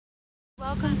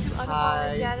Welcome to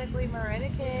Hi, Unapologetically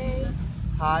Marinake.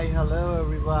 hi, hello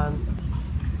everyone.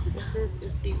 This is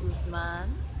Usti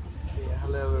Usman, Yeah,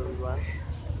 hello everyone.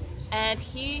 and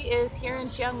he is here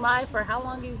in Chiang Mai for how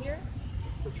long are you here?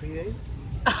 For 3 days?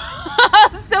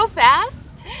 So fast?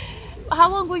 How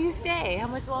long will you stay? How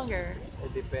much longer?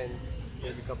 It depends.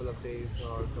 Maybe a couple of days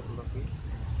or a couple of weeks.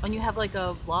 And you have like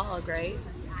a vlog, right?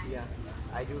 Yeah,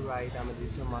 I do write. I'm a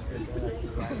digital marketer. I do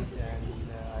write and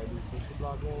I do social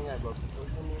blogging. I work with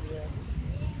social media.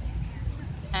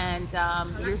 And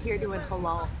you're here doing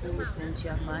halal foods in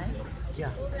Chiang Mai. Yeah,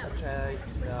 I tried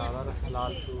a lot of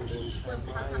halal food in Chiang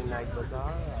Mai, in Night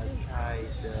Bazaar. I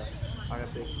tried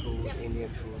Arabic food, Indian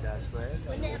food as well.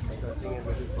 I'm mostly searching and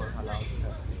looking for halal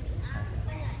stuff in Chiang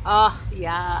Mai. Oh,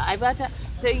 yeah. I about to.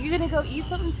 So you're gonna go eat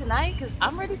something tonight? Cause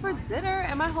I'm ready for dinner,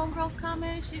 and my homegirl's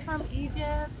coming. She's from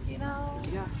Egypt, you know.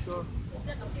 Yeah, sure.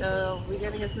 So we're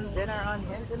gonna get some dinner on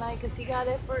him tonight because he got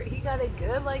it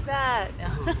good like that.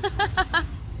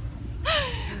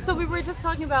 So we were just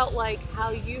talking about like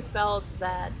how you felt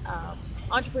that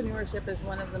entrepreneurship is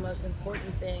one of the most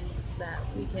important things that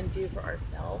we can do for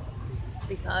ourselves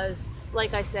because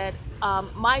like I said,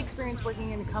 my experience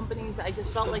working in companies, I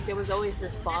just felt like there was always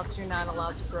this box you're not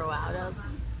allowed to grow out of.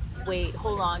 Wait,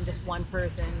 hold on, just one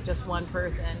person.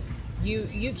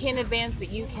 You can't advance, but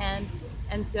you can.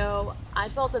 And so I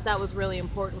felt that that was really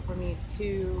important for me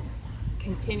to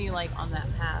continue like on that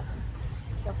path.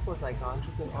 Of course, like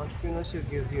entrepreneurship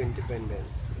gives you independence.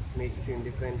 It makes you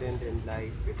independent in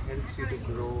life. It helps you to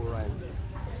grow and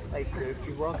like if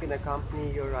you work in a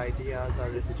company, your ideas are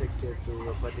restricted to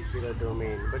a particular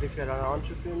domain. But if you're an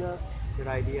entrepreneur, your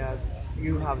ideas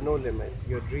you have no limit.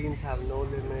 Your dreams have no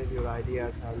limit. Your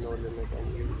ideas have no limit,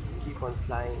 and you keep on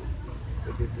flying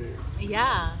with your dreams.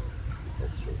 Yeah,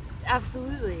 That's true.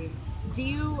 absolutely. Do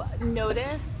you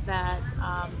notice that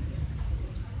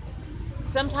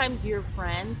sometimes your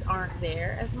friends aren't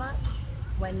there as much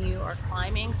when you are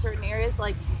climbing certain areas?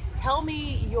 Like, tell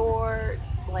me your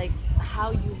like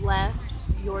how you left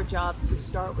your job to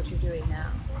start what you're doing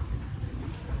now.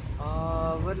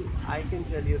 Well, I can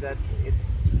tell you that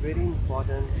it's very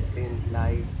important in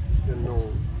life to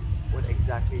know what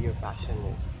exactly your passion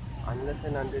is. Unless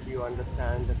and until you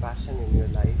understand the passion in your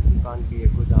life, you can't be a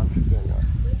good entrepreneur.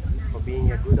 For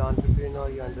being a good entrepreneur,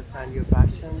 you understand your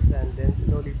passions and then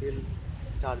slowly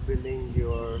start building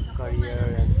your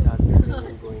career and start building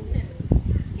and going in.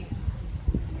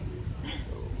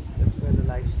 So that's where the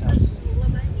life starts.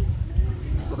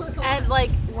 And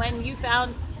like when you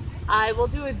found, I will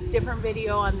do a different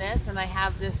video on this, and I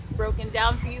have this broken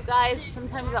down for you guys.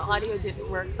 Sometimes the audio didn't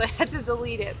work, so I had to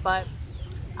delete it. But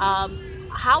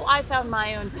how I found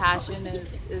my own passion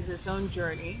is its own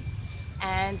journey,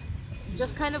 and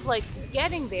just kind of like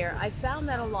getting there, I found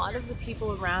that a lot of the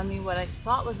people around me, what I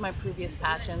thought was my previous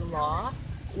passion, law,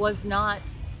 was not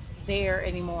there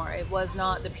anymore. It was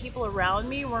not, the people around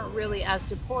me weren't really as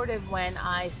supportive when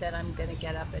I said I'm going to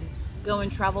get up and go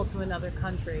and travel to another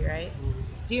country, right?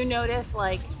 Do you notice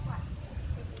like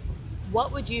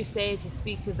what would you say to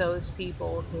speak to those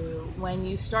people who, when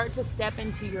you start to step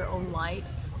into your own light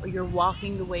or you're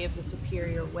walking the way of the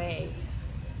superior way,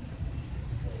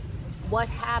 what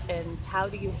happens? How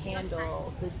do you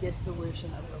handle the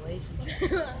dissolution of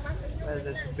relationships? Well,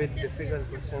 that's a bit difficult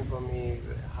question for me.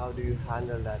 How do you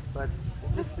handle that? But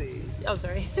Just, obviously, oh,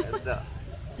 sorry. the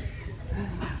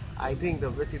I think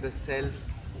obviously the self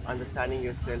understanding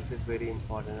yourself is very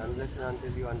important. Unless and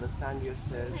until you understand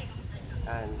yourself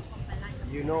and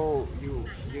you know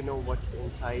what's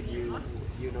inside you,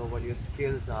 you know what your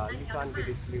skills are, you can't be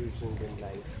disillusioned in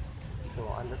life. So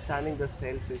understanding the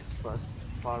self is first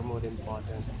far more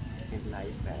important in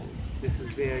life, and this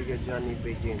is where your journey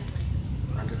begins.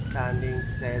 Understanding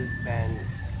self and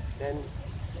then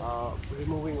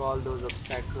removing all those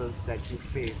obstacles that you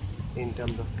face in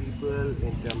terms of people,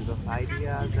 in terms of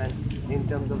ideas, and in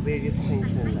terms of various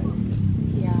things in life.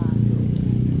 Yeah.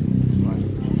 That's why.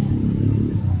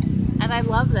 And I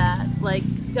love that. Like,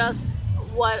 just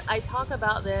what I talk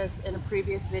about this in a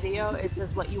previous video, it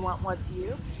says what you want, what's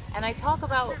you. And I talk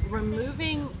about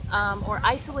removing or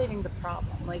isolating the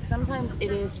problem. Like, sometimes it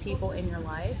is people in your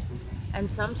life, and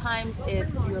sometimes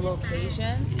it's your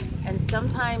location, and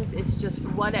sometimes it's just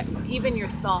what, even your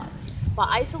thoughts. But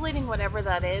isolating whatever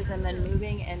that is and then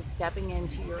moving and stepping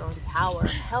into your own power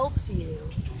helps you,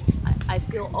 I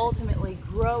feel, ultimately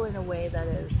grow in a way that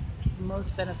is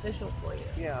most beneficial for you.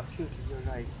 Yeah, absolutely,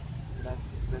 you're right.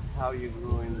 That's how you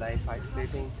grow in life,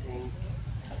 isolating things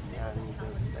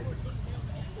and like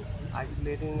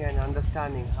isolating and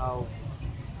understanding how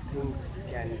things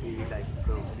can be like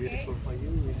beautiful for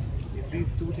you. These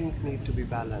two things need to be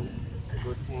balanced.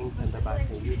 good things and the bad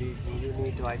things. You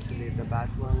need to isolate the bad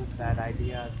ones, bad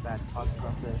ideas, bad thought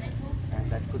process, and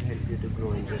that could help you to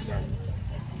grow in return.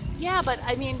 Yeah, but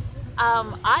I mean,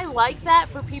 I like that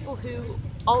for people who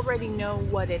already know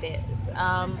what it is.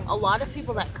 A lot of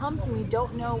people that come to me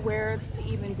don't know where to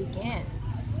even begin.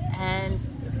 And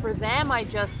for them, I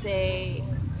just say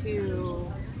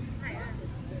to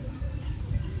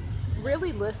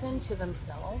really listen to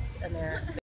themselves and their